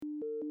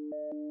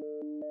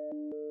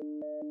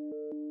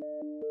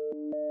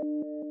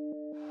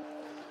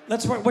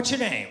Let's work. What's your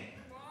name?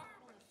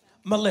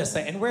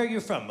 Melissa. And where are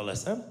you from,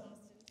 Melissa?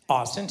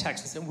 Austin,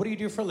 Texas. And what do you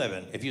do for a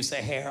living? If you say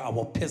hair, I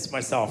will piss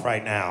myself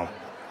right now.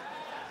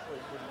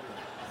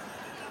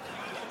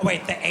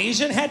 Wait, the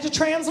Asian had to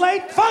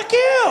translate? Fuck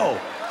you!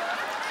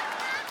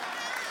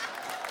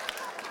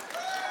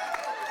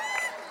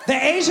 The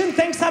Asian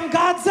thinks I'm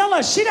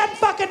Godzilla. She doesn't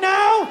fucking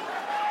know.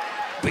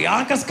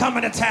 Bianca's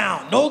coming to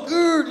town. No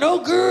girl,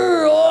 no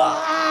girl.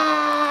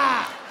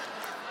 Ah!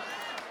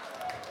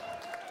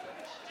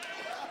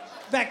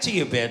 Back to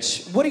you,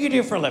 bitch. What do you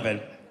do for a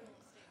living?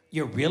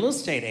 You're a real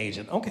estate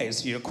agent. Okay,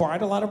 so you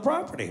acquired a lot of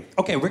property.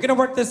 Okay, we're gonna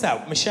work this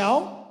out.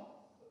 Michelle?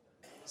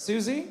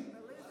 Susie?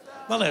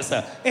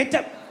 Melissa.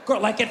 Girl,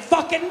 like it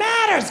fucking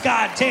matters,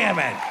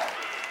 goddammit.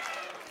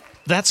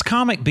 That's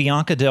comic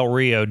Bianca Del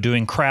Rio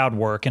doing crowd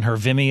work in her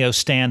Vimeo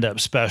stand-up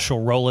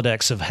special,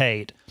 Rolodex of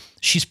Hate.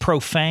 She's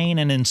profane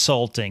and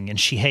insulting, and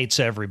she hates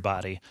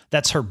everybody.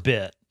 That's her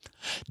bit.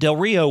 Del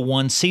Rio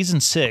won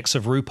season 6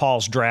 of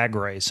RuPaul's Drag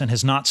Race and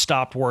has not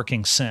stopped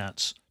working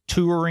since,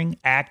 touring,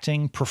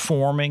 acting,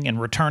 performing,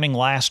 and returning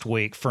last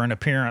week for an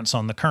appearance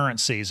on the current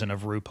season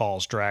of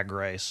RuPaul's Drag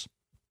Race.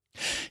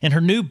 In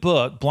her new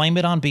book, Blame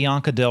It on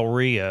Bianca Del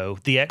Rio,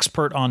 the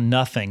expert on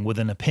nothing with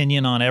an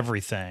opinion on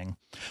everything,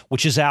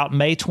 which is out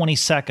May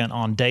 22nd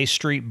on Day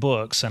Street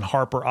Books and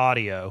Harper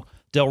Audio,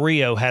 Del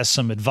Rio has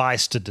some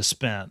advice to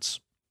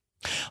dispense.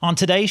 On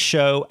today's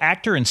show,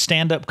 actor and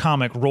stand-up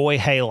comic Roy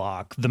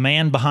Haylock, the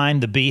man behind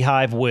the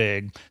beehive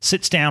wig,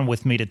 sits down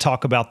with me to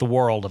talk about the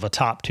world of a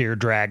top-tier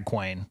drag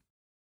queen.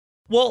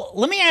 Well,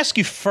 let me ask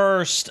you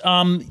first,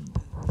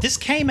 this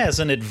came as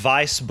an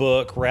advice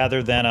book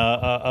rather than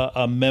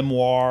a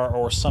memoir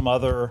or some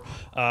other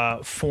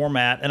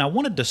format, and I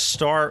wanted to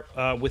start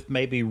with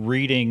maybe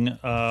reading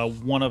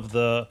one of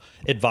the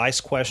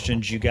advice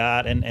questions you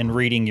got and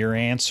reading your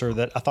answer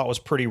that I thought was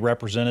pretty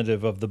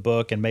representative of the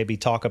book, and maybe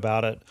talk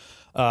about it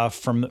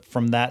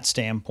from that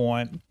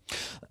standpoint.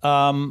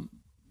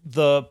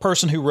 The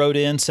person who wrote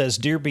in says,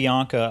 "Dear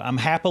Bianca, I'm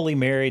happily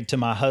married to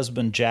my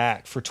husband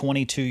Jack for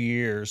 22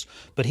 years,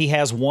 but he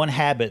has one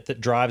habit that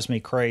drives me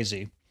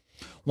crazy.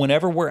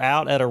 Whenever we're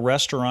out at a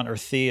restaurant or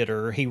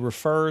theater, he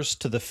refers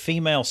to the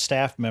female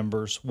staff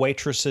members,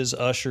 waitresses,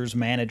 ushers,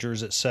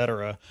 managers,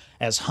 etc.,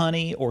 as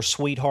honey or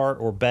sweetheart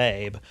or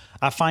babe.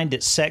 I find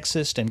it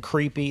sexist and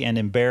creepy and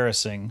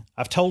embarrassing.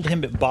 I've told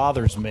him it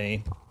bothers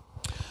me,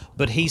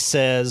 but he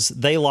says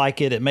they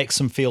like it. It makes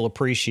them feel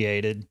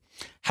appreciated.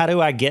 How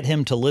do I get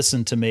him to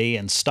listen to me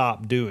and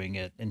stop doing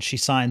it?" And she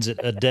signs it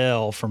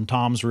Adele from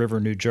Toms River,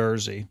 New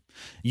Jersey.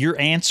 Your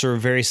answer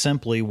very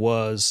simply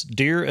was,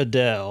 "Dear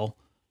Adele,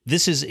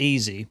 this is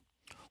easy.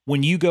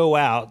 When you go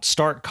out,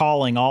 start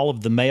calling all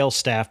of the male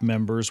staff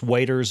members,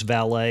 waiters,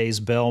 valets,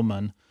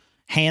 bellmen,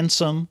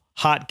 handsome,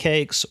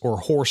 hotcakes,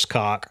 or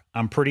horsecock.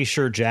 I'm pretty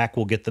sure Jack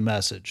will get the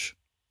message."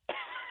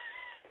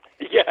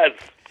 Yes.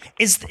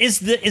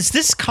 Is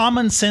this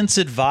common sense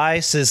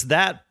advice? Is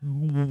that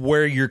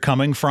where you're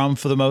coming from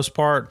for the most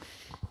part?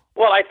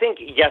 Well, I think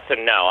yes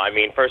and no. I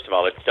mean, first of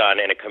all, it's done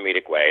in a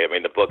comedic way. I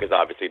mean, the book is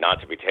obviously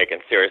not to be taken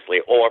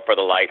seriously or for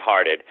the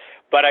lighthearted.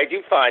 But I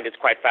do find it's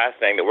quite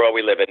fascinating, the world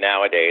we live in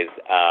nowadays.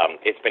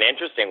 It's been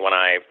interesting when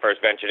I first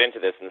ventured into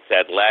this and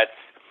said, let's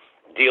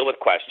deal with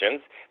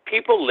questions.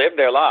 People live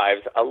their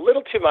lives a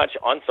little too much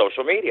on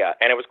social media,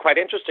 and it was quite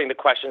interesting, the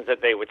questions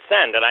that they would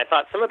send. And I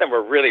thought some of them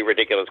were really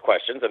ridiculous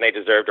questions, and they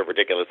deserved a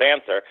ridiculous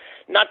answer.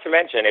 Not to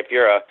mention, if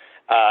you're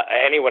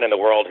anyone in the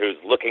world who's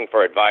looking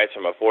for advice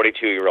from a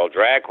 42-year-old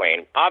drag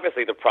queen,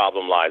 obviously the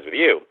problem lies with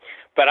you.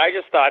 But I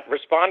just thought,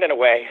 respond in a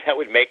way that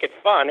would make it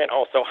fun, and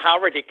also, how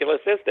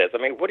ridiculous is this? I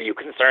mean, what are you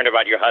concerned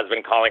about your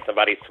husband calling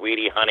somebody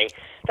sweetie, honey?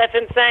 That's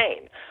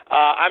insane.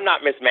 I'm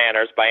not Miss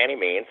Manners by any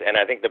means, and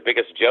I think the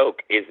biggest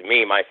joke is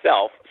me,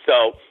 myself.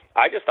 So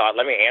I just thought,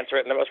 let me answer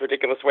it in the most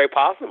ridiculous way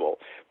possible.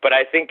 But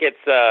I think it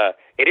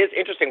is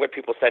interesting what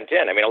people sent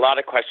in. I mean, a lot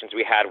of questions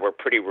we had were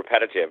pretty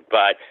repetitive,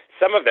 but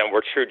some of them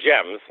were true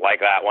gems,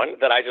 like that one,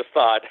 that I just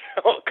thought,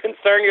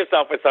 concern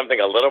yourself with something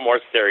a little more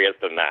serious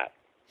than that.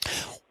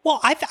 Well,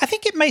 I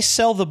think it may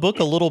sell the book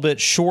a little bit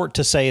short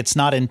to say it's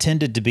not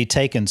intended to be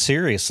taken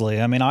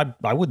seriously. I mean,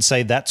 I would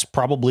say that's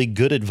probably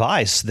good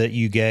advice that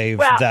you gave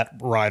that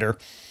writer.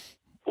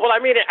 Well, I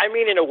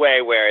mean in a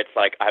way where it's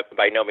like,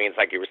 by no means,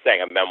 like you were saying,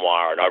 a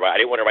memoir. I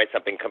didn't want to write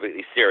something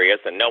completely serious,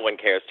 and no one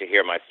cares to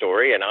hear my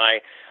story. And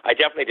I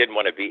definitely didn't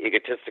want to be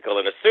egotistical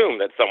and assume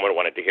that someone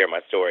wanted to hear my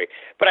story.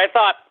 But I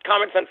thought,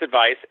 common sense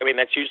advice, I mean,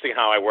 that's usually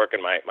how I work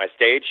in my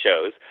stage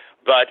shows.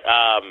 But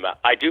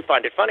I do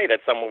find it funny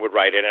that someone would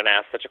write in and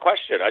ask such a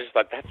question. I just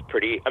thought that's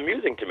pretty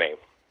amusing to me.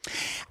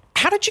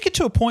 How did you get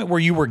to a point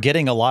where you were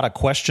getting a lot of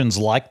questions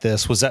like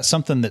this? Was that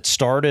something that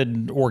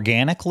started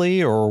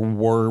organically, or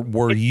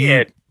were you?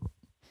 Did.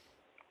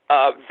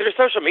 Through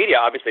social media,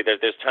 obviously,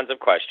 there's tons of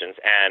questions,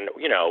 and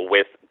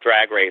with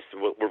Drag Race,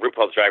 with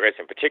RuPaul's Drag Race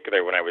in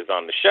particular, when I was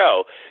on the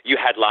show, you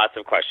had lots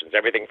of questions,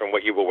 everything from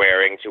what you were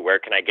wearing to where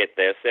can I get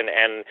this,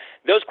 and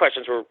those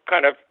questions were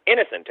kind of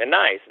innocent and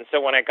nice. And so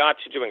when I got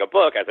to doing a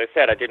book, as I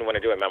said, I didn't want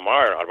to do a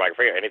memoir or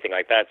autobiography or anything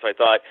like that. So I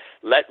thought,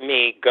 let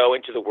me go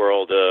into the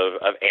world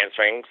of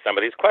answering some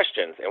of these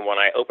questions. And when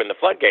I opened the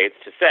floodgates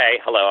to say,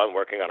 hello, I'm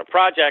working on a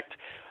project.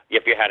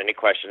 If you had any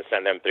questions,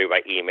 send them through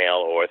by email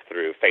or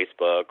through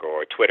Facebook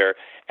or Twitter.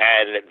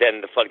 And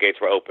then the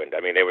floodgates were opened. I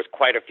mean, there was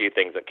quite a few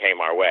things that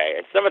came our way.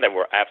 And some of them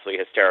were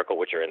absolutely hysterical,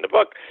 which are in the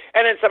book.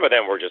 And then some of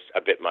them were just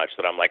a bit much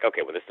that I'm like,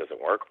 okay, well, this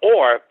doesn't work.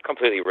 Or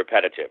completely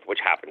repetitive, which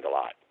happens a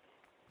lot.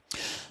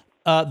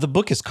 The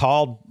book is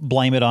called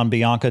Blame It on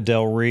Bianca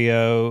Del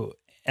Rio,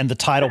 and the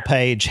title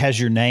page has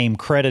your name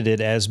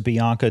credited as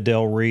Bianca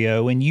Del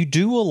Rio, and you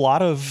do a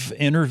lot of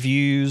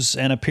interviews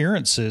and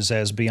appearances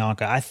as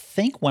Bianca. I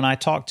think when I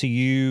talked to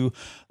you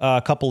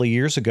a couple of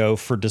years ago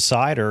for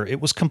Decider,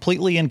 it was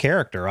completely in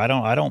character. I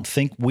don't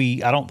think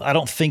we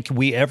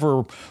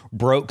ever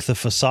broke the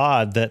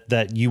facade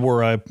that you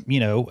were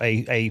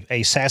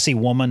a sassy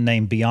woman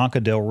named Bianca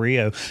Del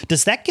Rio.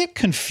 Does that get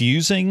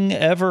confusing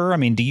ever? I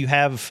mean, do you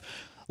have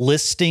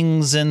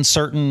listings in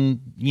certain,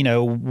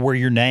 where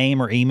your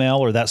name or email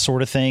or that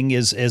sort of thing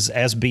is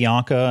as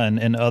Bianca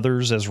and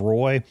others as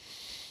Roy?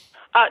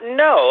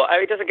 No,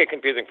 it doesn't get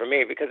confusing for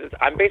me because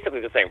I'm basically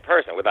the same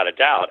person without a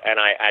doubt, and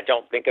I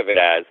don't think of it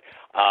as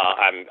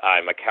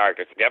I'm a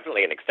character. It's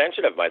definitely an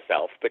extension of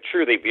myself, but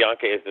truly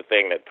Bianca is the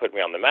thing that put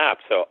me on the map.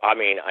 So, I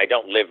mean, I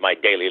don't live my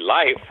daily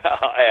life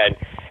and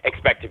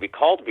expect to be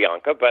called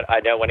Bianca, but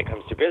I know when it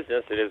comes to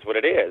business, it is what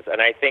it is.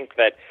 And I think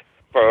that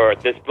for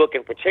this book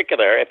in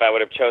particular, if I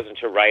would have chosen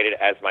to write it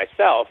as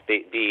myself,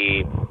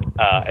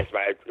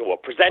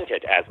 present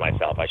it as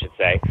myself, I should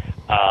say,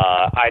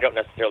 I don't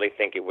necessarily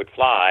think it would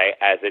fly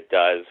as it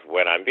does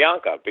when I'm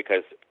Bianca,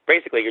 because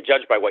basically you're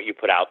judged by what you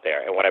put out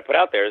there. And what I put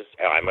out there is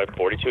I'm a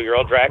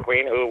 42-year-old drag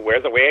queen who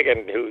wears a wig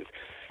and who's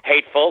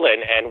hateful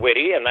and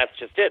witty, and that's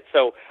just it.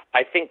 So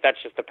I think that's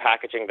just the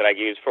packaging that I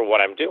use for what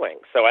I'm doing.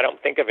 So I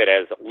don't think of it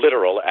as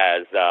literal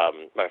as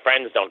my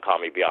friends don't call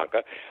me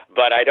Bianca,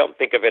 but I don't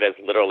think of it as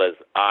literal as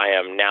I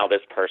am now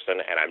this person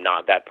and I'm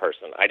not that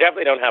person. I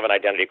definitely don't have an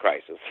identity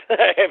crisis.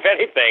 If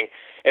anything,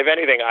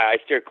 I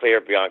steer clear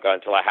of Bianca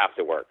until I have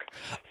to work.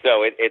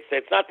 So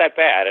it's not that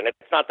bad, and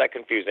it's not that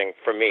confusing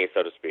for me,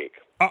 so to speak.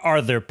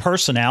 Are there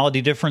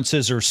personality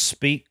differences or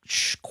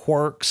speech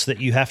quirks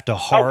that you have to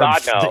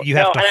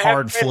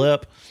hard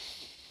flip?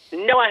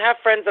 No, I have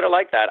friends that are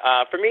like that.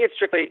 For me, it's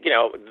strictly,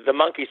 the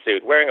monkey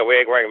suit, wearing a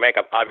wig, wearing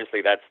makeup.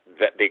 Obviously, that's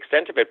the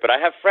extent of it. But I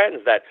have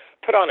friends that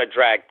put on a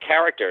drag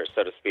character,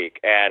 so to speak,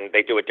 and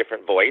they do a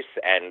different voice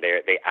and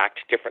they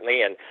act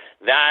differently. And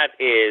that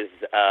is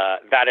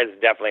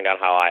definitely not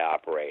how I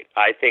operate.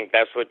 I think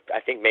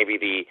maybe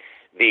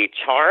the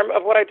charm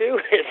of what I do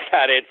is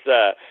that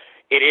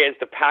it is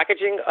the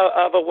packaging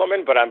of a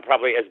woman, but I'm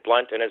probably as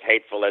blunt and as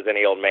hateful as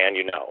any old man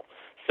you know.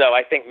 So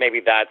I think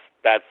maybe that's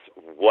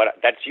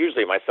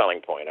usually my selling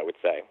point, I would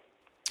say.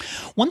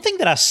 One thing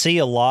that I see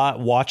a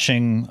lot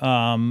watching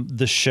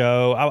the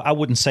show, I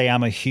wouldn't say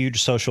I'm a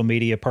huge social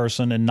media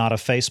person and not a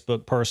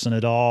Facebook person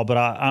at all, but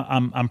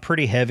I'm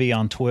pretty heavy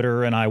on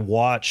Twitter and I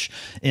watch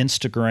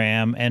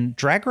Instagram, and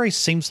Drag Race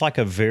seems like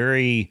a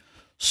very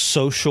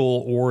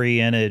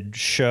social-oriented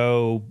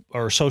show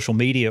or social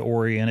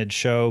media-oriented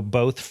show,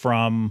 both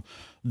from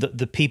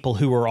the people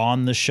who are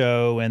on the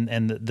show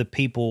and the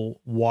people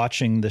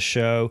watching the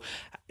show.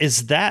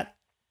 Is that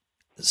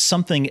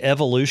something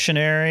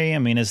evolutionary? I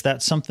mean, is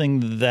that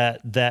something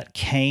that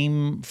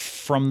came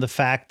from the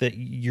fact that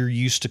you're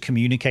used to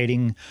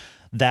communicating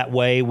that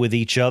way with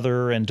each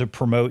other and to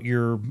promote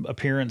your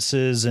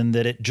appearances, and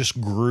that it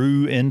just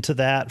grew into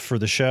that for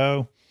the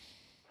show?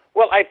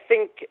 Well, I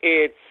think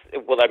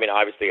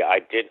obviously I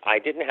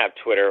didn't have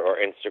Twitter or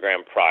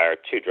Instagram prior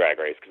to Drag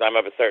Race because I'm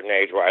of a certain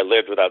age where I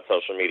lived without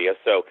social media,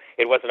 so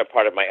it wasn't a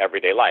part of my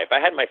everyday life. I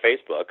had my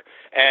Facebook,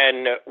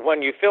 and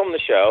when you film the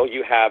show,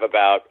 you have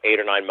about 8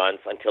 or 9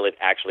 months until it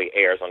actually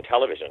airs on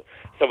television.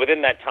 So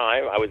within that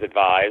time, I was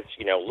advised,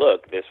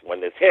 look,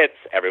 when this hits,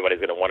 everybody's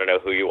going to want to know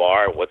who you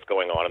are and what's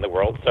going on in the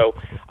world. So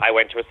I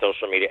went to a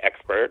social media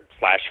expert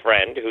 /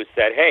 friend who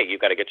said, hey, you've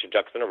got to get your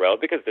ducks in a row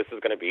because this is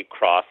going to be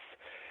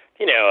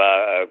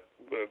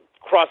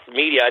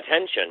cross-media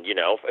attention,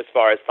 as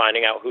far as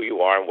finding out who you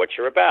are and what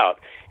you're about.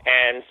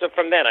 And so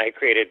from then, I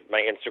created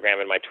my Instagram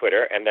and my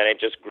Twitter, and then it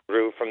just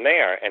grew from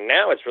there. And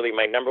now it's really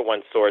my number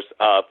one source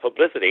of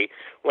publicity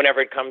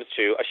whenever it comes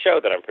to a show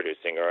that I'm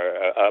producing or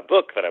a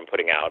book that I'm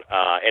putting out.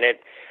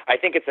 I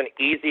think it's an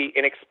easy,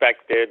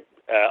 unexpected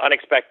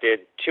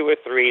 2 or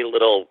 3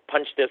 little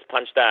punch this,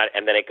 punch that,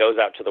 and then it goes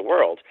out to the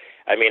world.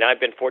 I mean, I've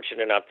been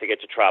fortunate enough to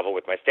get to travel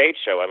with my stage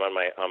show. I'm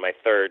on my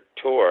 3rd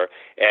tour,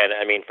 and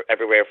I mean,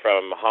 everywhere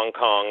from Hong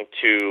Kong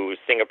to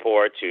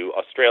Singapore to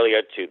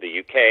Australia to the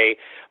UK.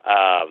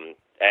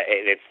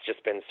 It's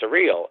just been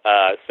surreal.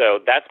 So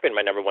that's been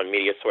my number one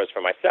media source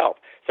for myself.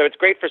 So it's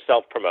great for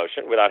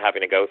self-promotion without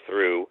having to go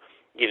through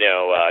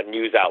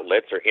news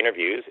outlets or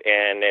interviews,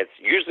 and it's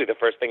usually the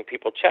first thing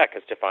people check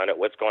is to find out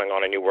what's going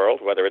on in your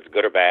world, whether it's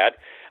good or bad.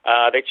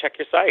 They check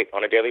your site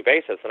on a daily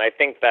basis, and I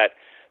think that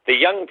the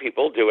young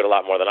people do it a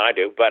lot more than I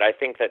do, but I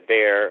think that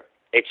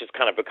it's just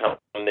kind of become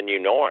the new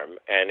norm,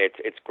 and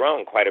it's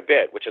grown quite a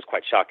bit, which is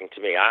quite shocking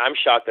to me. I'm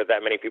shocked that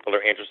many people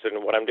are interested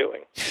in what I'm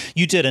doing.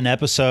 You did an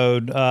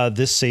episode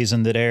this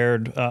season that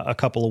aired a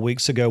couple of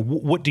weeks ago.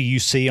 What do you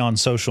see on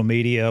social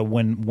media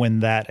when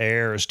that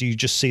airs? Do you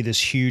just see this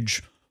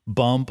huge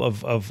bump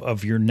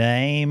of your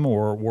name,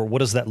 or what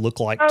does that look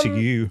like to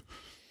you?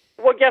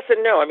 Well, yes and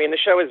no. I mean, the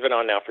show has been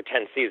on now for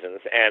 10 seasons,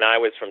 and I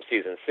was from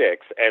season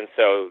 6, and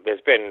so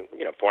there's been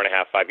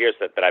 4.5, 5 years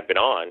that I've been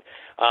on.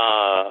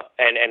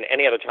 And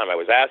any other time I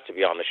was asked to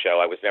be on the show,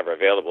 I was never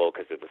available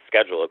because of the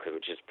schedule,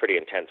 which is pretty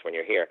intense when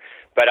you're here.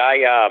 But I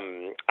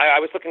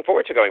was looking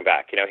forward to going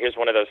back. Here's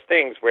one of those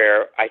things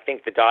where I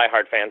think the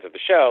diehard fans of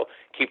the show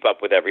keep up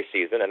with every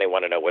season, and they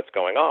want to know what's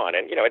going on.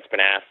 And it's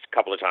been asked a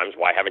couple of times,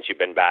 why haven't you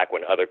been back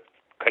when other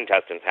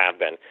contestants have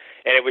been,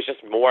 and it was just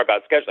more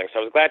about scheduling.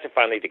 So I was glad to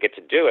finally get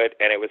to do it,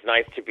 and it was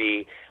nice to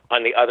be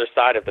on the other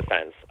side of the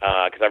fence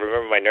because I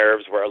remember my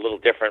nerves were a little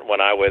different when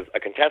I was a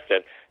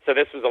contestant. So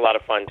this was a lot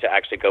of fun to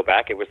actually go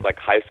back. It was like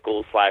high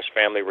school /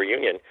 family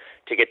reunion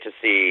to get to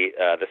see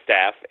the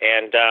staff,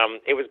 and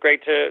it was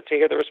great to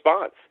hear the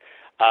response.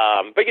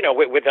 But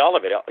with all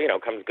of it,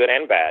 comes good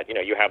and bad.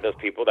 You have those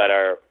people that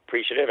are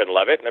appreciative and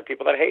love it, and there are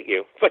people that hate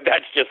you. But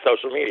that's just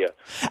social media.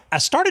 I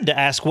started to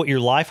ask what your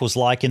life was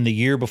like in the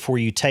year before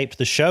you taped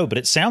the show, but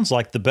it sounds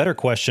like the better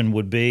question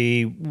would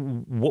be,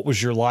 what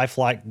was your life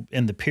like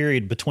in the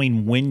period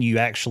between when you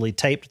actually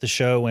taped the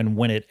show and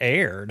when it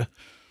aired?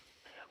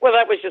 Well,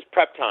 that was just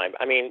prep time.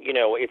 I mean,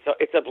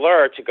 it's a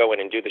blur to go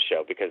in and do the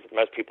show because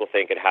most people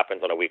think it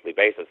happens on a weekly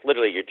basis.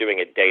 Literally, you're doing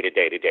it day to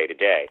day to day to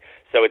day.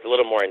 So it's a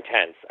little more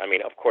intense. I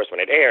mean, of course, when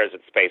it airs,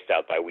 it's spaced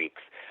out by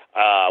weeks,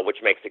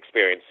 which makes the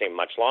experience seem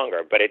much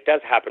longer. But it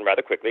does happen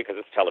rather quickly because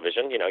it's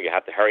television. You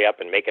have to hurry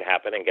up and make it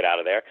happen and get out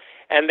of there.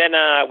 And then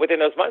within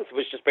those months, it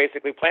was just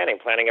basically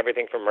planning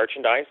everything from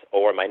merchandise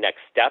or my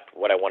next step,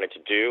 what I wanted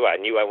to do. I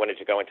knew I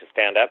wanted to go into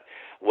stand-up,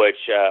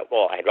 which,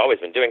 I had always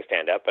been doing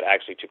stand-up, but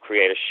actually to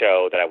create a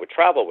show that I would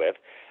travel with.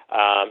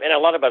 And a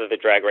lot of other the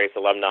Drag Race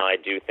alumni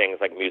do things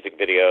like music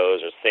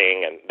videos or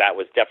sing, and that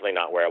was definitely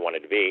not where I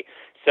wanted to be.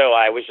 So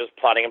I was just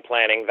plotting and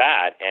planning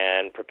that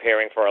and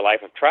preparing for a life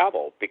of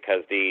travel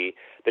because the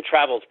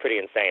travel is pretty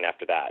insane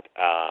after that.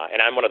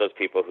 And I'm one of those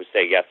people who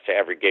say yes to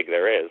every gig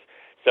there is.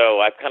 So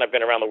I've kind of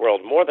been around the world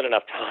more than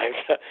enough times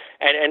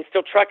and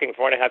still trucking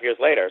 4.5 years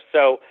later.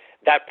 So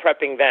that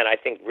prepping then, I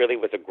think, really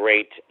was a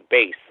great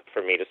base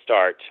for me to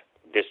start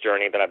this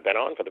journey that I've been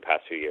on for the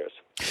past few years.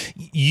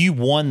 You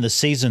won the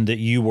season that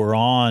you were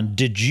on.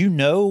 Did you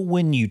know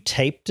when you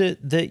taped it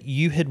that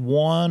you had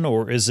won,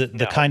 or is it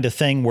the kind of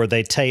thing where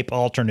they tape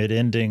alternate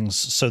endings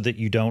so that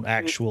you don't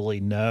actually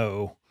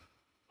know?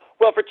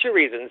 Well, for two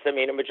reasons. I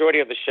mean, a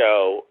majority of the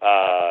show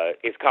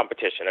is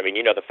competition. I mean,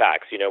 you know the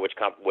facts. You know which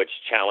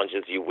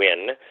challenges you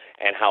win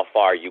and how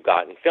far you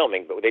got in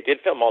filming. But they did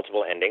film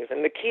multiple endings.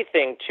 And the key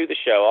thing to the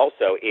show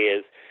also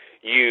is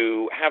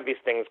you have these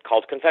things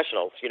called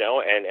confessionals,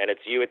 and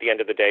it's you at the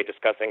end of the day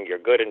discussing your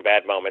good and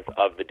bad moments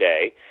of the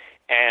day.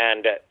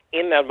 And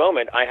in that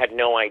moment, I had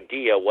no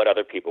idea what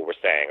other people were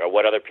saying or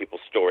what other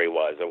people's story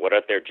was or what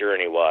their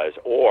journey was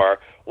or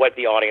what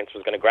the audience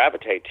was going to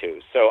gravitate to.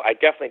 So I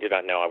definitely did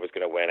not know I was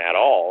going to win at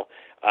all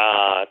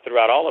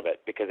throughout all of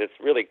it because it's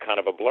really kind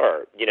of a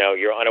blur.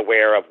 You're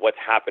unaware of what's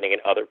happening in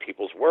other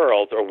people's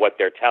worlds or what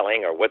they're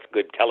telling or what's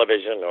good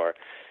television or,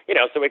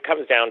 so it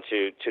comes down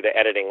to the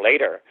editing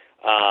later,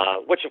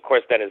 which, of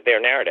course, then is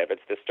their narrative.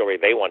 It's the story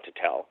they want to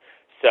tell.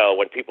 So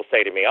when people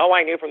say to me, oh,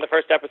 I knew from the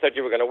first episode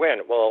you were going to win,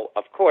 well,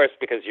 of course,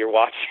 because you're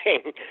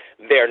watching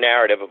their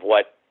narrative of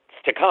what's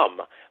to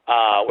come,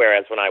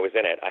 whereas when I was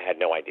in it, I had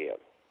no idea.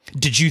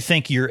 Did you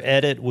think your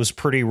edit was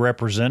pretty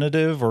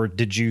representative, or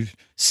did you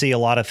see a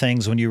lot of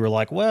things when you were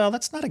like, well,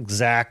 that's not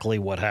exactly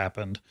what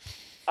happened?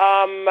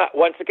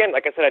 Once again,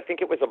 like I said, I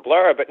think it was a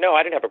blur, but no,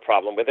 I didn't have a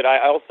problem with it. I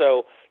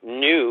also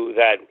knew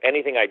that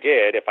anything I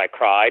did, if I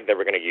cried, they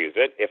were going to use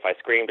it. If I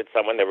screamed at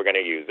someone, they were going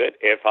to use it.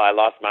 If I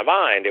lost my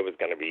mind, it was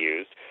going to be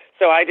used.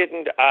 So I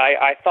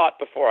thought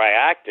before I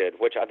acted,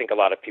 which I think a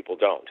lot of people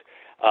don't.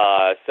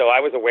 So I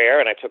was aware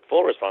and I took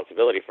full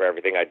responsibility for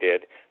everything I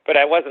did, but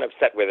I wasn't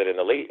upset with it in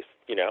the least,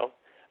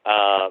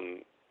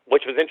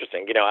 which was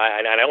interesting.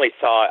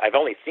 I've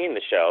only seen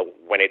the show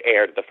when it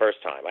aired the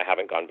first time. I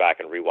haven't gone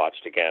back and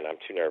rewatched again. I'm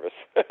too nervous.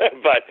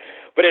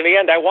 But in the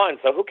end, I won,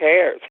 so who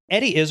cares?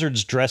 Eddie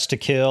Izzard's Dressed to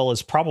Kill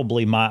is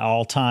probably my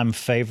all-time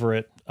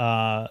favorite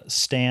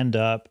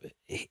stand-up.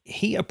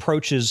 He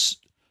approaches,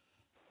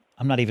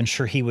 I'm not even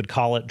sure he would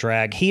call it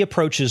drag. He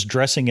approaches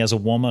dressing as a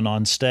woman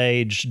on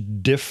stage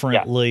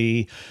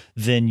differently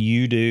than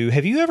you do.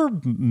 Have you ever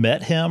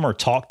met him or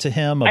talked to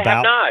him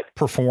about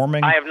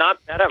performing? I have not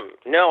met him.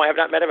 No, I have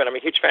not met him, and I'm a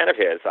huge fan of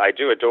his. I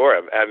do adore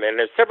him. And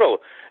there's several,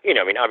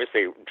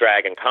 obviously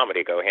drag and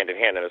comedy go hand in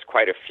hand, and there's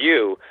quite a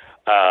few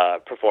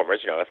performers.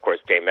 Of course,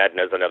 Dame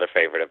Edna is another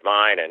favorite of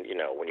mine. And,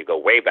 when you go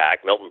way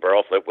back, Milton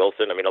Berle, Flip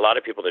Wilson, a lot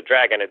of people to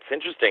drag. And it's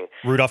interesting.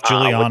 Rudolph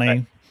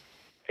Giuliani.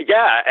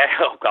 Yeah.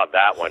 Oh, God,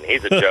 that one.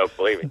 He's a joke,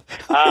 believe me.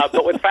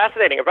 But what's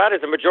fascinating about it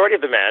is the majority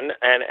of the men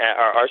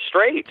are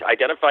straight,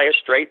 identify as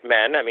straight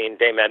men.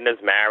 Dame Edna's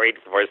married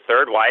for his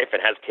third wife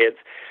and has kids.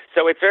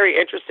 So it's very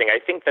interesting.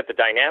 I think that the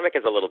dynamic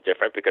is a little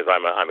different because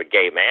I'm a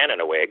gay man in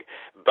a wig.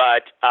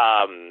 But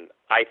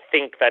I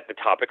think that the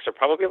topics are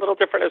probably a little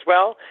different as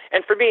well.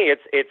 And for me,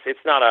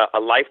 it's not a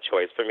life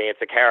choice. For me,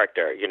 it's a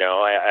character.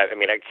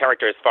 A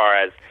character as far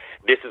as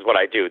this is what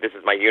I do. This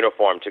is my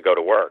uniform to go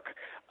to work.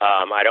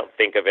 I don't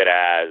think of it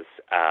as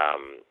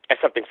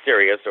something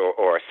serious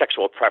or a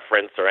sexual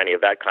preference or any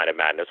of that kind of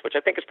madness, which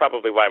I think is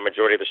probably why a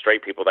majority of the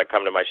straight people that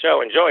come to my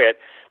show enjoy it,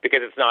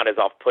 because it's not as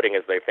off-putting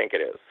as they think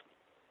it is.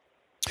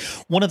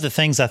 One of the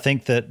things I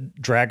think that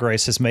Drag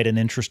Race has made an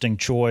interesting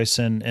choice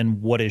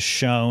in what is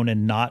shown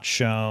and not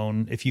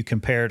shown, if you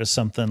compare to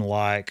something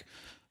like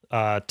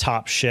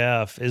Top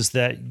Chef, is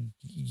that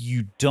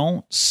you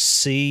don't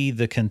see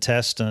the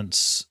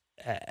contestants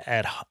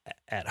at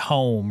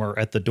home or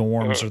at the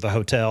dorms or the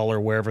hotel or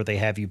wherever they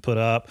have you put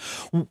up.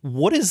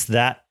 What is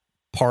that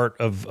part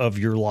of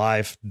your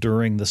life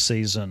during the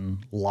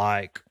season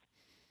like?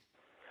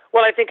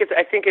 Well, I think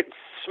it's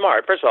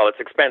smart. First of all, it's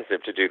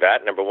expensive to do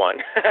that, number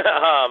one.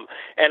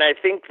 And I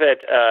think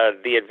that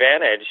the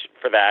advantage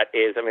for that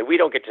is, we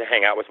don't get to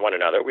hang out with one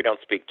another. We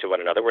don't speak to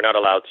one another. We're not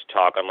allowed to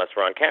talk unless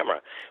we're on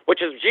camera,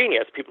 which is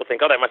genius. People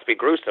think, oh, that must be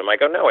gruesome. I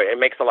go, no, it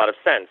makes a lot of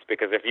sense,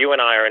 because if you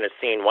and I are in a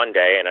scene one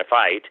day in a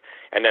fight,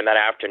 and then that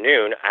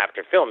afternoon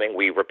after filming,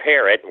 we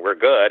repair it and we're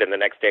good, and the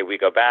next day we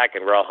go back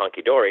and we're all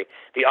hunky-dory,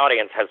 the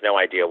audience has no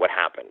idea what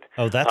happened.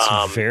 Oh, that's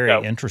very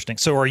interesting.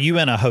 So are you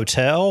in a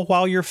hotel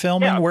while you're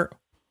filming? Yeah.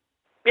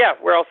 Yeah,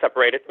 we're all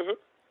separated. Mm-hmm.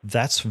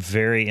 That's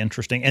very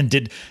interesting.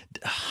 And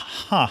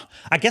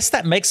I guess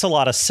that makes a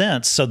lot of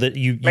sense, so that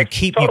you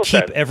keep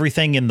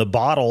everything in the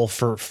bottle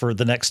for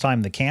the next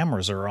time the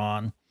cameras are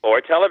on.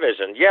 Or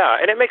television, yeah,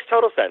 and it makes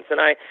total sense. And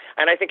I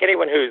think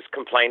anyone who's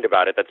complained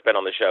about it that's been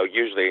on the show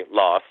usually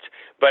lost.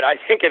 But I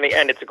think in the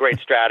end it's a great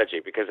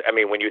strategy, because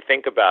when you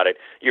think about it,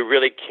 you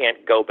really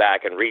can't go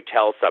back and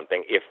retell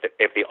something if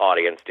the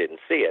audience didn't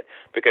see it,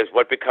 because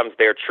what becomes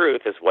their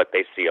truth is what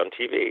they see on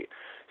TV.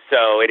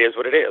 So it is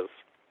what it is.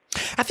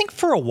 I think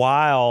for a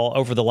while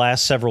over the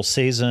last several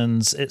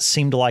seasons, it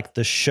seemed like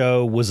the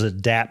show was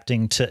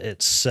adapting to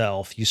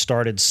itself. You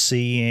started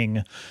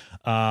seeing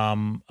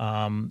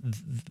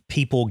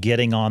people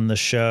getting on the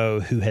show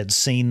who had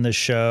seen the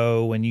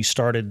show, and you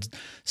started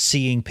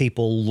seeing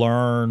people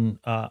learn,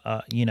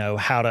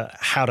 how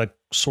to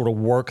sort of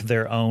work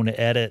their own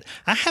edit.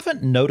 I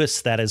haven't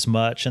noticed that as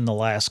much in the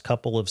last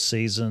couple of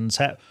seasons.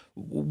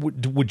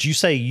 Would you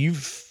say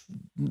you've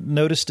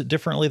noticed it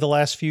differently the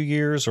last few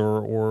years,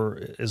 or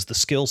is the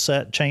skill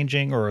set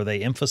changing, or are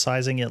they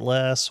emphasizing it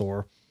less,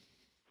 or?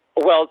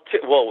 Well,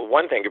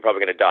 one thing you're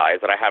probably going to die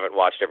is that I haven't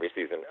watched every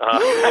season,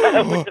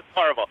 which is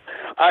horrible.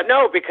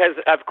 No, because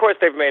of course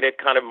they've made it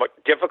kind of more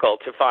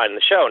difficult to find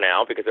the show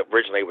now, because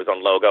originally it was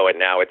on Logo and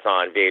now it's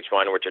on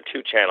VH1, which are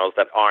two channels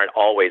that aren't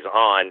always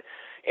on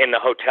in the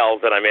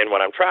hotels that I'm in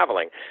when I'm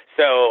traveling.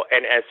 So,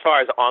 and as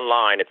far as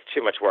online, it's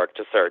too much work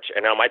to search.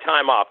 And on my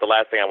time off, the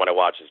last thing I want to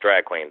watch is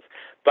drag queens.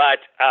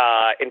 But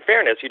in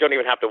fairness, you don't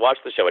even have to watch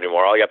the show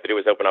anymore. All you have to do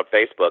is open up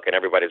Facebook, and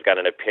everybody's got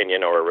an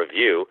opinion or a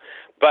review.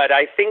 But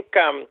I think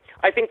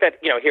that,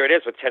 here it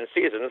is with 10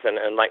 seasons, and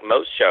like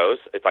most shows,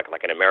 it's like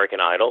an American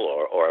Idol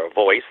or a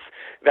Voice,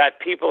 that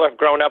people have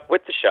grown up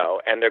with the show,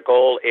 and their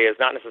goal is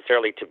not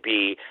necessarily to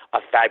be a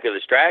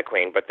fabulous drag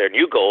queen, but their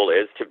new goal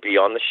is to be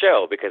on the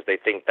show, because they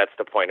think that's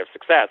the point of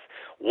success,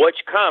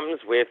 which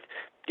comes with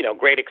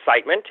great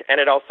excitement, and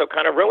it also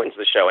kind of ruins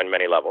the show in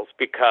many levels,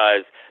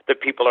 because the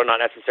people are not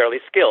necessarily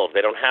skilled.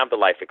 They don't have the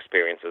life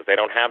experiences. They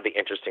don't have the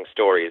interesting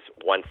stories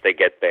once they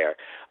get there.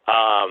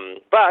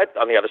 But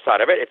on the other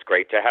side of it, it's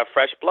great to have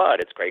fresh blood.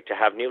 It's great to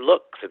have new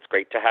looks. It's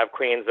great to have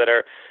queens that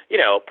are,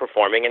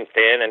 performing and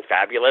thin and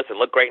fabulous and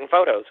look great in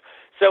photos.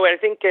 So I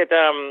think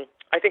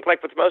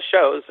like with most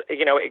shows,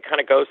 it kind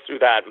of goes through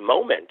that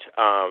moment.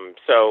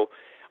 So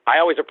I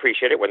always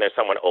appreciate it when there's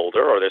someone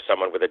older or there's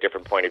someone with a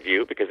different point of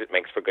view, because it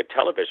makes for good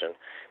television.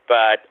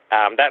 But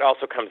that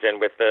also comes in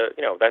with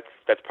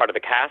that's part of the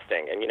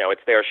casting. And,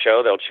 it's their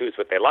show. They'll choose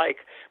what they like.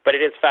 But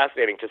it is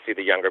fascinating to see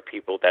the younger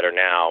people that are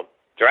now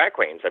drag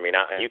queens.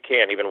 You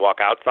can't even walk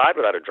outside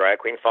without a drag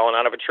queen falling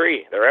out of a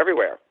tree. They're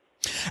everywhere.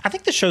 I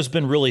think the show's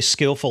been really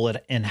skillful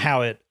in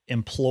how it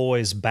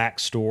employs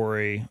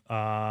backstory.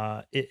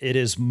 It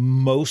is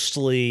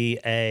mostly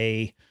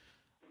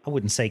I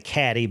wouldn't say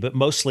catty, but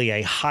mostly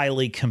a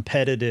highly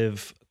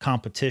competitive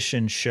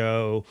competition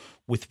show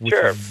with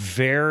Sure.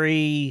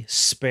 very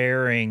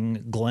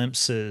sparing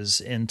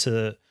glimpses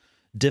into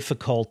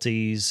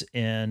difficulties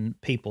in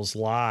people's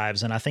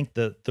lives. And I think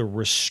the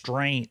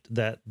restraint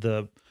that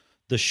the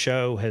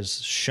show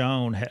has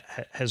shown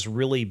has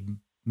really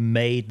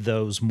made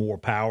those more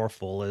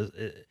powerful.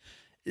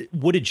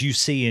 what did you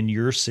see in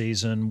your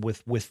season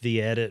with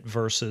the edit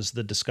versus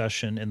the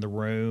discussion in the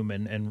room,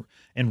 and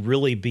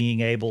really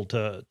being able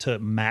to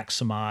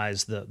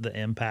maximize the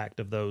impact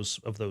of those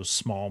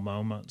small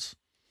moments?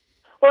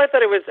 Well, I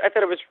thought it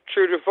was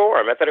true to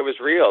form. I thought it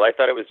was real. I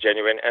thought it was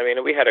genuine. I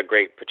mean, we had a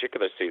great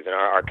particular season.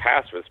 Our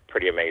cast was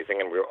pretty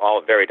amazing, and we were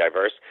all very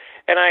diverse.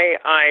 And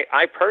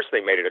I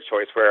personally made it a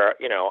choice where,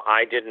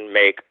 I didn't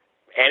make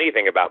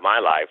anything about my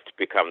life to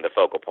become the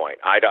focal point.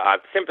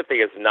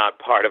 Sympathy is not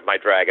part of my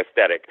drag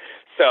aesthetic.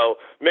 So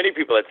many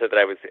people had said that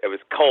I was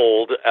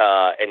cold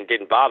and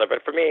didn't bother.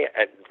 But for me,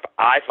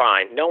 I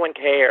find no one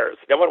cares.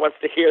 No one wants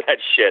to hear that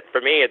shit. For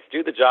me, it's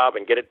do the job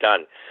and get it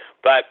done.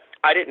 But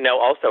I didn't know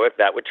also if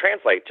that would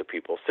translate to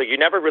people. So you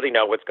never really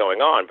know what's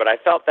going on. But I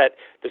felt that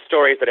the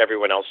stories that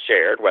everyone else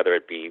shared, whether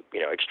it be,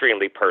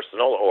 extremely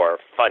personal or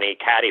funny,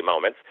 catty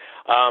moments,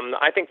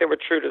 I think they were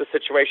true to the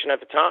situation at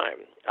the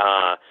time.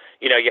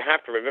 You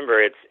have to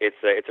remember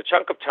it's a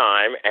chunk of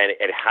time, and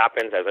it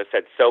happens, as I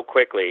said, so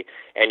quickly,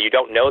 and you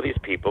don't know these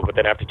people, but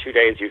then after 2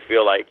 days you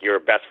feel like you're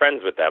best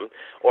friends with them,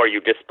 or you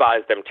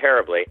despise them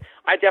terribly.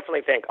 I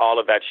definitely think all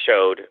of that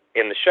showed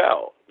in the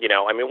show.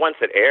 Once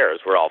it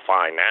airs, we're all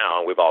fine now,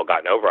 and we've all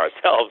gotten over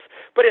ourselves,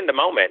 but in the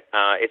moment,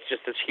 it's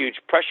just this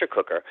huge pressure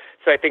cooker.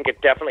 So I think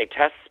it definitely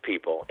tests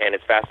people, and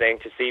it's fascinating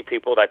to see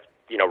people that,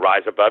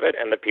 rise above it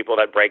and the people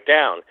that break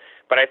down.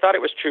 But I thought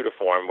it was true to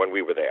form when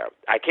we were there.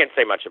 I can't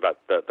say much about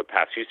the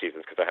past few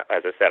seasons because,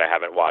 as I said, I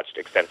haven't watched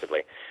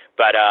extensively.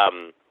 But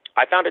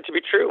I found it to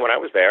be true when I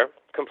was there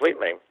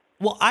completely.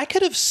 Well, I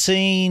could have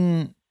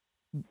seen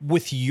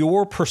with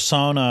your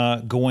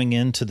persona going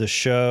into the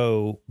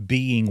show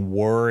being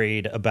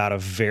worried about a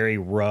very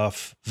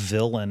rough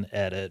villain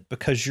edit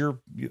because you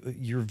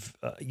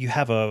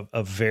have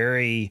a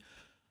very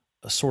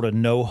sort of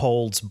no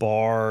holds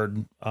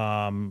barred,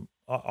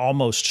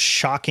 almost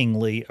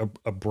shockingly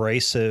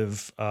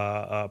abrasive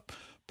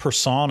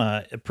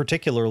persona,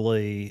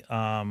 particularly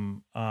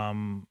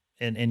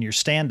in your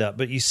stand-up,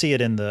 but you see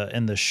it in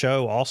the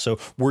show also.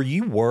 Were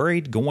you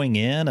worried going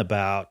in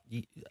about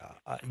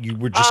you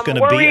were just going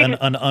to be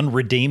an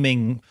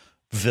unredeeming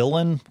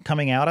villain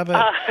coming out of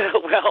it?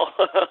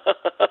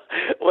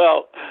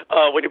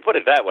 When you put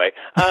it that way,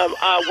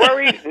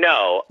 worried?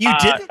 No, you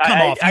didn't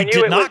come off. You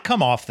did not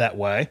come off that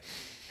way.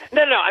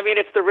 No. I mean,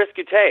 it's the risk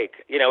you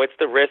take. It's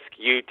the risk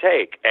you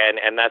take,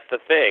 and that's the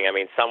thing. I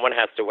mean, someone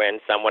has to win,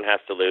 someone has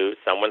to lose,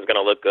 someone's going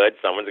to look good,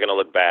 someone's going to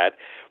look bad.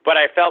 But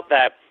I felt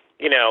that,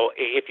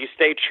 if you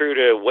stay true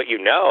to what you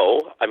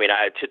know, I mean,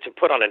 to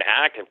put on an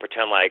act and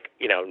pretend like,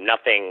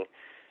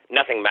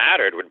 nothing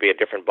mattered would be a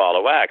different ball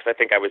of wax. I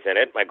think I was in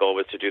it. My goal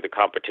was to do the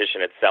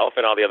competition itself,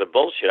 and all the other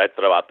bullshit I'd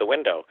throw out the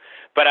window.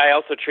 But I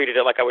also treated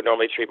it like I would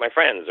normally treat my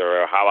friends,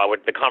 or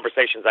the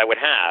conversations I would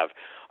have.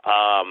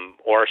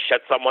 Or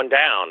shut someone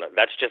down.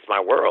 That's just my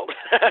world.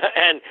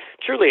 And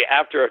truly,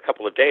 after a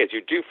couple of days, you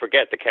do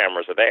forget the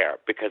cameras are there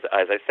because,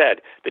 as I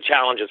said, the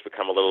challenges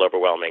become a little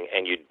overwhelming,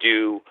 and you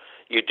do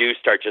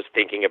start just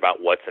thinking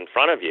about what's in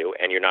front of you,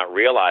 and you're not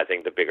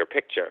realizing the bigger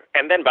picture.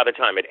 And then by the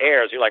time it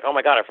airs, you're like, oh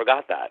my God, I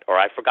forgot that, or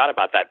I forgot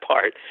about that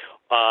part.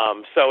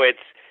 So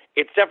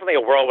it's definitely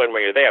a whirlwind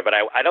when you're there. But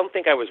I don't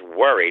think I was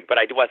worried, but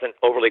I wasn't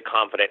overly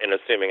confident in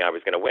assuming I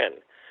was going to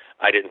win.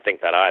 I didn't think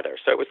that either.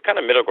 So it was kind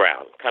of middle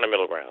ground.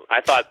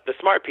 I thought the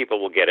smart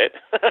people will get it,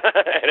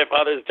 and if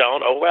others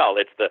don't, oh well,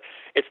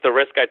 it's the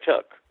risk I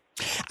took.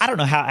 I don't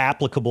know how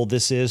applicable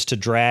this is to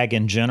drag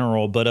in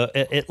general, but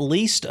at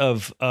least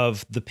of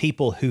the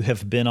people who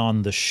have been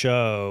on the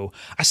show,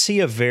 I see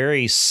a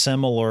very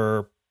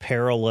similar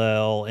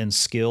parallel in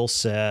skill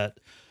set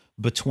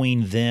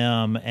between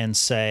them and,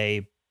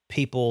 say,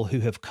 people who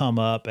have come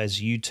up as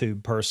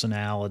YouTube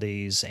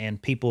personalities and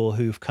people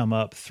who've come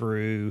up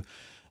through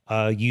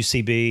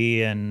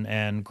UCB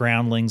and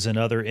Groundlings and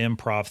other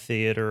improv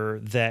theater,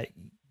 that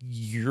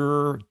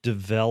you're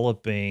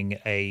developing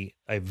a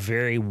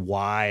very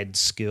wide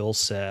skill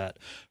set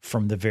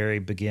from the very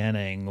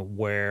beginning,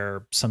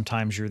 where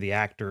sometimes you're the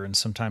actor and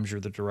sometimes you're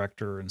the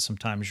director and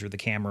sometimes you're the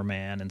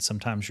cameraman and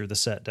sometimes you're the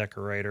set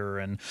decorator,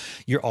 and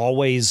you're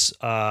always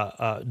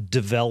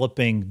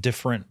developing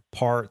different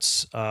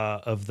parts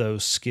of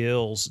those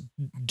skills.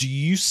 Do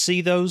you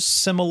see those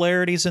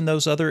similarities in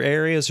those other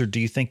areas, or do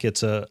you think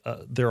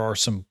there are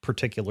some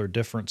particular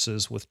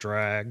differences with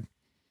drag?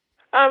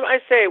 I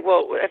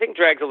think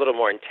drag's a little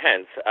more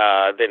intense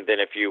than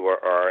if you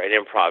were an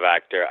improv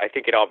actor. I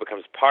think it all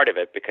becomes part of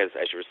it because,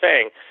 as you were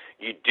saying,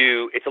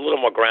 it's a little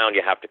more ground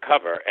you have to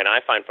cover. And I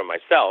find for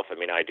myself, I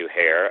mean, I do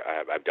hair.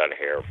 I've done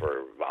hair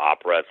for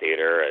opera,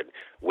 theater, and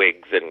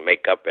wigs and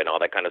makeup and all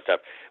that kind of stuff,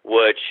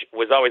 which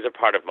was always a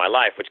part of my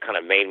life, which kind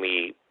of made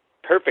me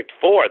perfect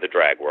for the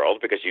drag world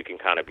because you can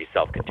kind of be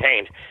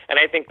self-contained. And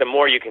I think the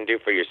more you can do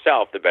for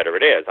yourself, the better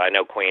it is. I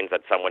know queens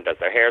that someone does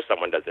their hair,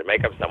 someone does their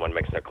makeup, someone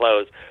makes their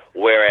clothes,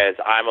 whereas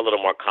I'm a little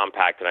more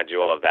compact and I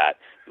do all of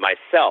that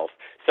myself.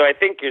 So I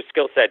think your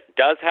skill set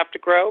does have to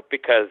grow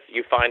because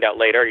you find out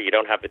later you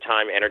don't have the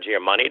time, energy,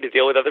 or money to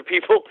deal with other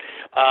people.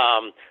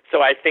 So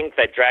I think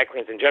that drag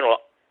queens in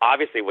general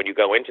obviously when you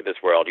go into this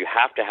world, you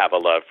have to have a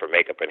love for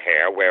makeup and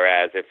hair,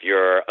 whereas if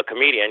you're a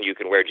comedian, you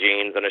can wear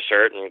jeans and a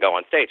shirt and go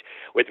on stage.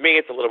 With me,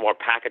 it's a little more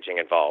packaging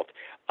involved,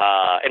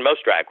 and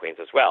most drag queens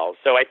as well.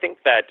 So I think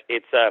that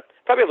it's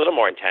probably a little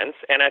more intense,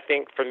 and I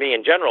think for me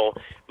in general,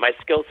 my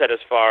skill set as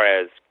far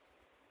as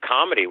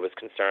comedy was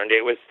concerned,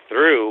 it was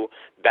through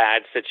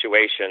bad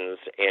situations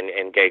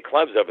in gay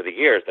clubs over the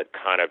years that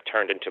kind of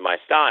turned into my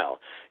style.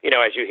 You know,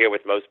 as you hear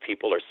with most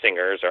people or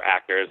singers or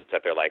actors,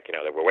 that they're like, you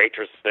know, they were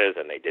waitresses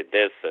and they did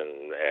this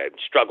and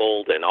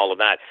struggled and all of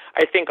that.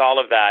 I think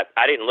all of that,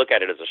 I didn't look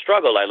at it as a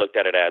struggle. I looked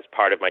at it as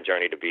part of my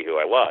journey to be who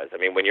I was. I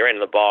mean, when you're in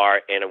the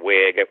bar in a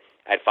wig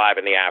at 5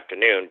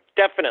 p.m,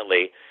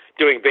 definitely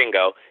doing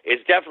bingo is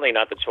definitely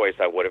not the choice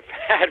I would have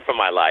had for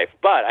my life,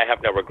 but I have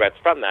no regrets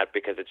from that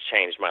because it's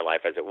changed my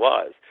life as it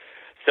was.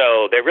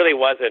 So there really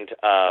wasn't,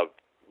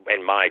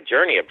 in my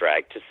journey of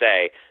drag, to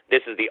say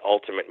this is the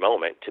ultimate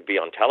moment to be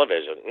on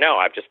television. No,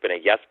 I've just been a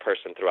yes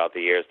person throughout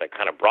the years that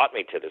kind of brought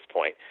me to this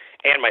point,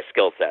 and my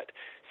skill set.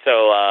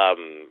 So,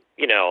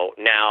 you know,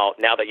 now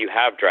that you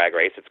have Drag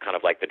Race, it's kind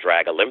of like the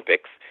Drag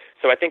Olympics.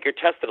 So I think you're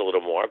tested a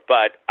little more,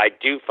 but I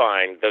do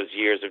find those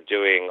years of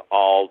doing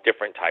all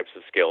different types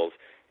of skills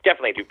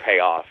definitely do pay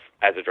off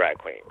as a drag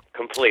queen,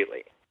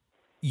 completely.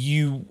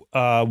 You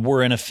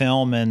were in a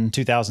film in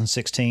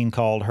 2016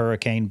 called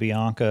Hurricane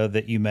Bianca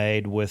that you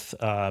made with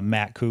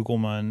Matt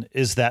Kugelman.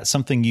 Is that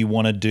something you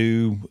want to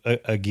do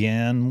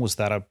again? Was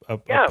that a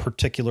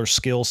particular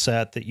skill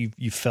set that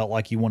you felt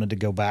like you wanted to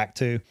go back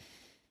to?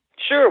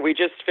 Sure. We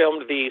just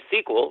filmed the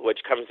sequel, which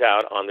comes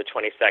out on the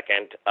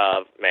 22nd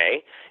of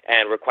May,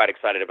 and we're quite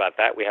excited about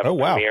that. We have a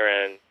premiere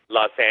in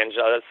Los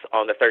Angeles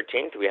on the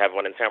 13th. We have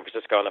one in San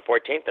Francisco on the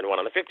 14th and one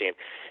on the 15th.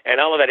 And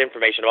all of that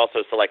information, also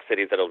select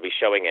cities that it'll be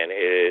showing in,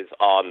 is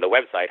on the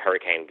website,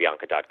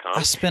 hurricanebianca.com.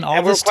 I spent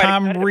all this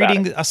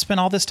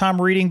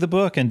time reading the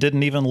book and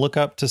didn't even look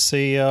up to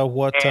see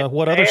what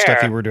other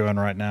stuff you were doing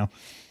right now.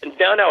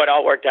 No, it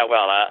all worked out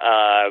well.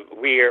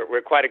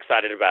 We're quite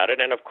excited about it,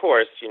 and of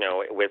course, you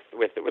know, with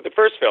the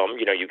first film,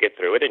 you know, you get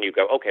through it and you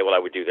go, okay, well, I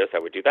would do this, I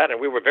would do that,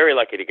 and we were very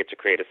lucky to get to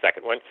create a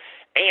second one,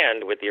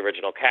 and with the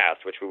original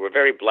cast, which we were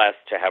very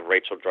blessed to have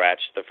Rachel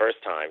Dratch the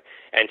first time,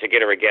 and to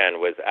get her again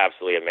was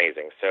absolutely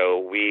amazing. So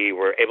we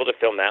were able to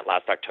film that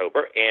last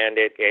October, and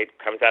it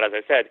comes out, as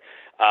I said,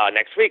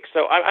 next week.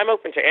 So I'm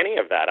open to any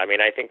of that. I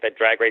mean, I think that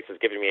Drag Race has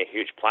given me a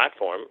huge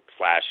platform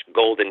 /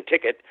 golden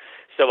ticket.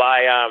 So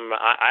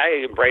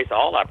I embrace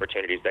all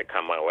opportunities that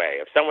come my way.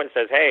 If someone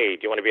says, hey,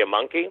 do you want to be a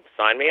monkey?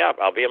 Sign me up.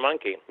 I'll be a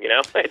monkey. You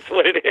know, it's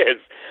what it is.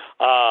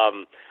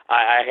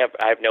 I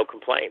have no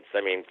complaints. I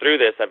mean, through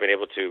this, I've been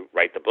able to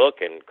write the book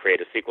and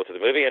create a sequel to the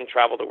movie and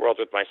travel the world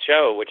with my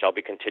show, which I'll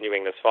be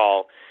continuing this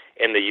fall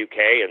in the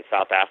UK and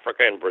South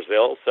Africa and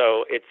Brazil.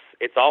 So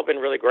it's all been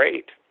really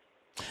great.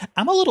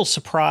 I'm a little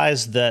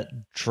surprised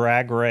that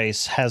Drag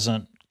Race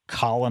hasn't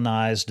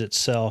colonized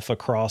itself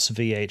across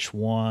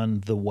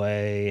VH1 the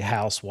way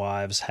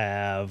Housewives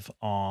have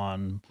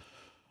on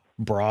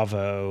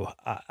Bravo.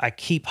 I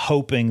keep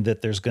hoping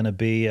that there's going to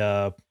be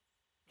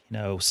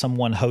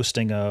someone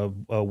hosting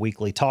a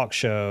weekly talk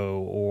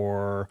show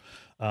or.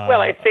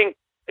 Well, I think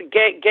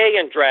gay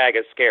and drag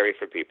is scary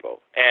for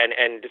people,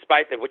 and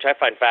despite that, which I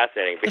find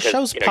fascinating, because the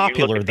show's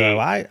popular though.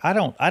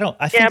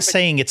 I think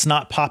saying it's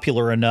not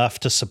popular enough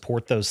to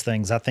support those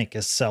things, I think,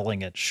 is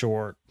selling it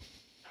short.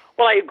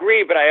 Well, I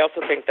agree, but I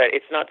also think that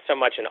it's not so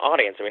much an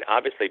audience. I mean,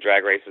 obviously,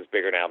 Drag Race is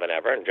bigger now than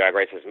ever, and Drag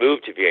Race has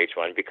moved to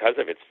VH1 because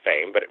of its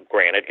fame, but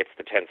granted, it's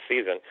the 10th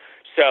season.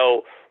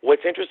 So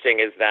what's interesting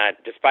is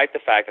that despite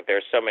the fact that there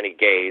are so many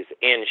gays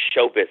in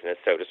show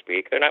business, so to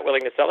speak, they're not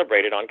willing to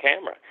celebrate it on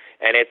camera.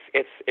 And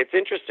it's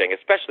interesting,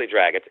 especially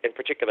drag. In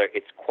particular,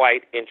 it's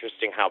quite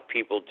interesting how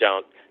people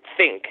don't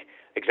think,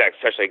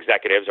 especially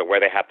executives or where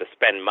they have to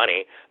spend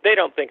money, they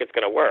don't think it's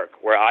going to work.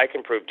 Where I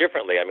can prove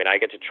differently. I mean, I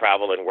get to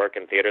travel and work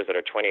in theaters that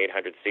are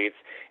 2,800 seats,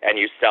 and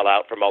you sell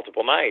out for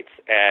multiple nights.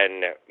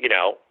 And, you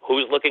know,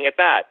 who's looking at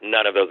that?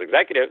 None of those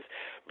executives.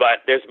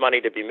 But there's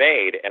money to be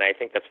made, and I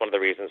think that's one of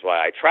the reasons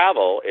why I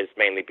travel is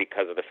mainly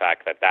because of the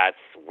fact that that's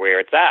where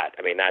it's at.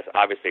 I mean, that's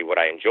obviously what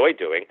I enjoy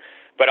doing.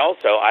 But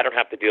also, I don't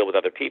have to deal with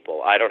other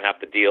people. I don't have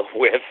to deal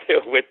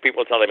with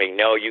people telling me,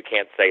 no, you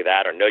can't say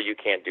that, or no, you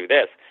can't do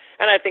this.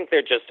 And I think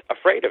they're just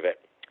afraid of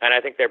it. And I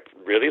think they're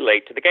really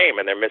late to the game,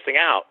 and they're missing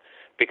out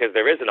because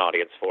there is an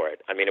audience for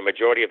it. I mean, a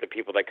majority of the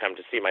people that come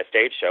to see my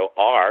stage show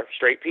are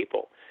straight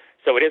people.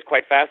 So it is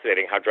quite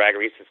fascinating how Drag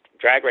Race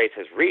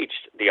has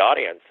reached the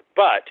audience,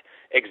 but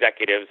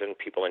executives and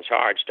people in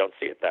charge don't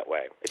see it that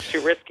way. It's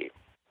too risky.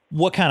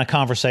 What kind of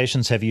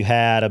conversations have you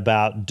had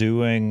about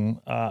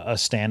doing a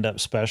stand-up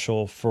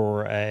special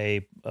for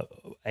a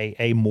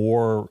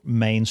more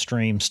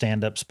mainstream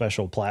stand-up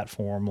special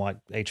platform like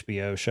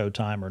HBO,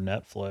 Showtime, or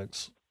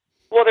Netflix?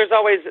 Well, there's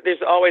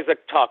always a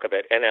talk of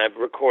it, and I've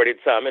recorded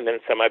some, and then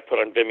some I've put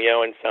on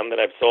Vimeo, and some that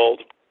I've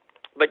sold.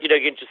 But you know,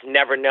 you just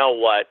never know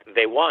what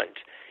they want.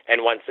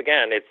 And once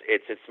again,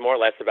 it's more or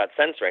less about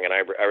censoring, and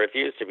I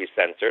refuse to be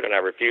censored, and I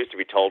refuse to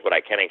be told what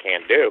I can and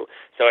can't do.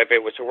 So if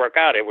it was to work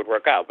out, it would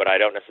work out, but I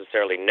don't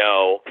necessarily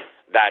know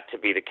that to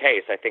be the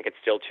case. I think it's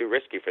still too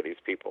risky for these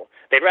people.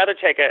 They'd rather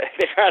take a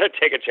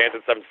chance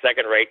at some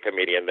second-rate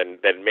comedian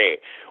than me,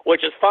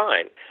 which is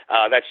fine.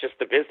 That's just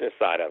the business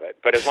side of it.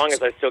 But as long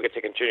as I still get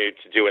to continue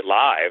to do it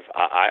live,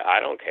 I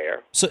don't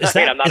care. So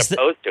I'm not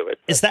opposed to it.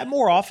 Is that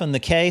more often the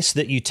case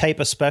that you tape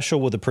a special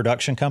with a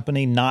production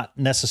company, not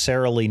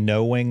necessarily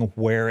knowing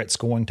where it's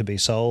going to be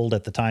sold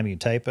at the time you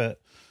tape it?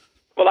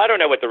 Well, I don't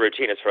know what the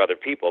routine is for other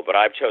people, but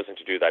I've chosen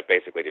to do that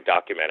basically to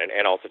document it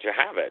and also to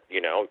have it,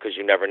 because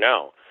you never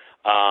know.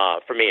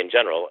 For me in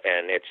general,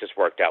 and it's just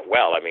worked out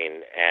well. I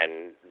mean,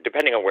 and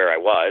depending on where I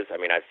was, I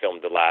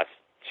filmed the last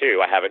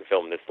two. I haven't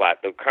filmed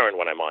the current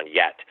one I'm on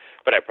yet,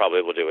 but I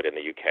probably will do it in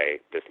the UK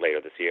later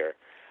this year.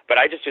 But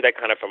I just do that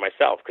kind of for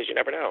myself because you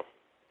never know.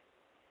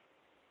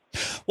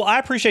 Well, I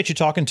appreciate you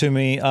talking to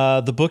me.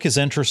 The book is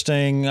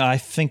interesting. I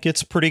think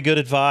it's pretty good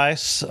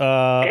advice.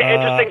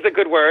 Interesting's a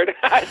good word.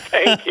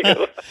 Thank you.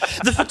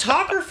 The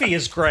photography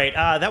is great.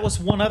 That was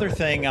one other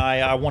thing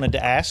I wanted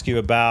to ask you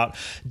about.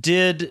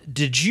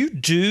 Did you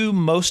do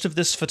most of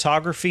this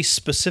photography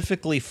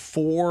specifically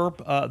for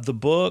the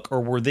book,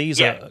 or were these?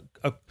 Yeah.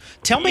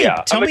 Tell me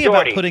about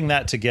putting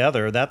that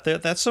together.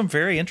 That's some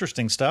very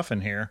interesting stuff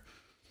in here.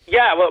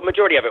 Yeah, well,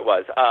 majority of it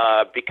was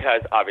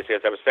because, obviously,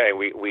 as I was saying,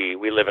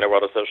 we live in a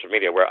world of social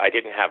media where I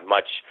didn't have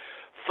much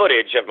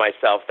footage of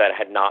myself that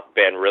had not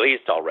been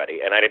released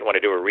already, and I didn't want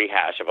to do a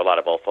rehash of a lot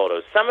of old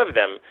photos. Some of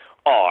them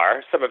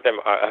are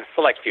a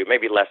select few,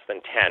 maybe less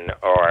than 10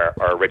 are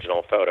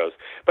original photos,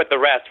 but the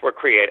rest were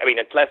created.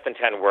 Less than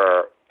 10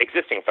 were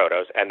existing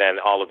photos, and then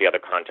all of the other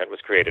content was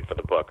created for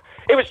the book.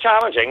 It was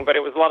challenging, but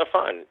it was a lot of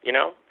fun,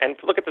 and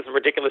look at this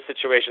ridiculous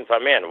situations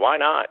I'm in. Why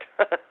not?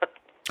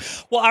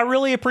 Well, I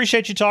really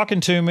appreciate you talking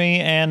to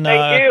me, and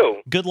thank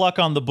you. Good luck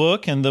on the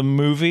book and the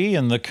movie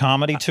and the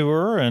comedy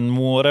tour and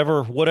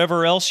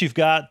whatever else you've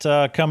got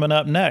coming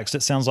up next.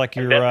 It sounds like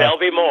you're... There'll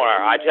be more,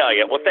 I tell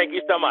you. Well, thank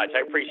you so much.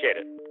 I appreciate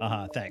it.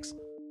 Thanks.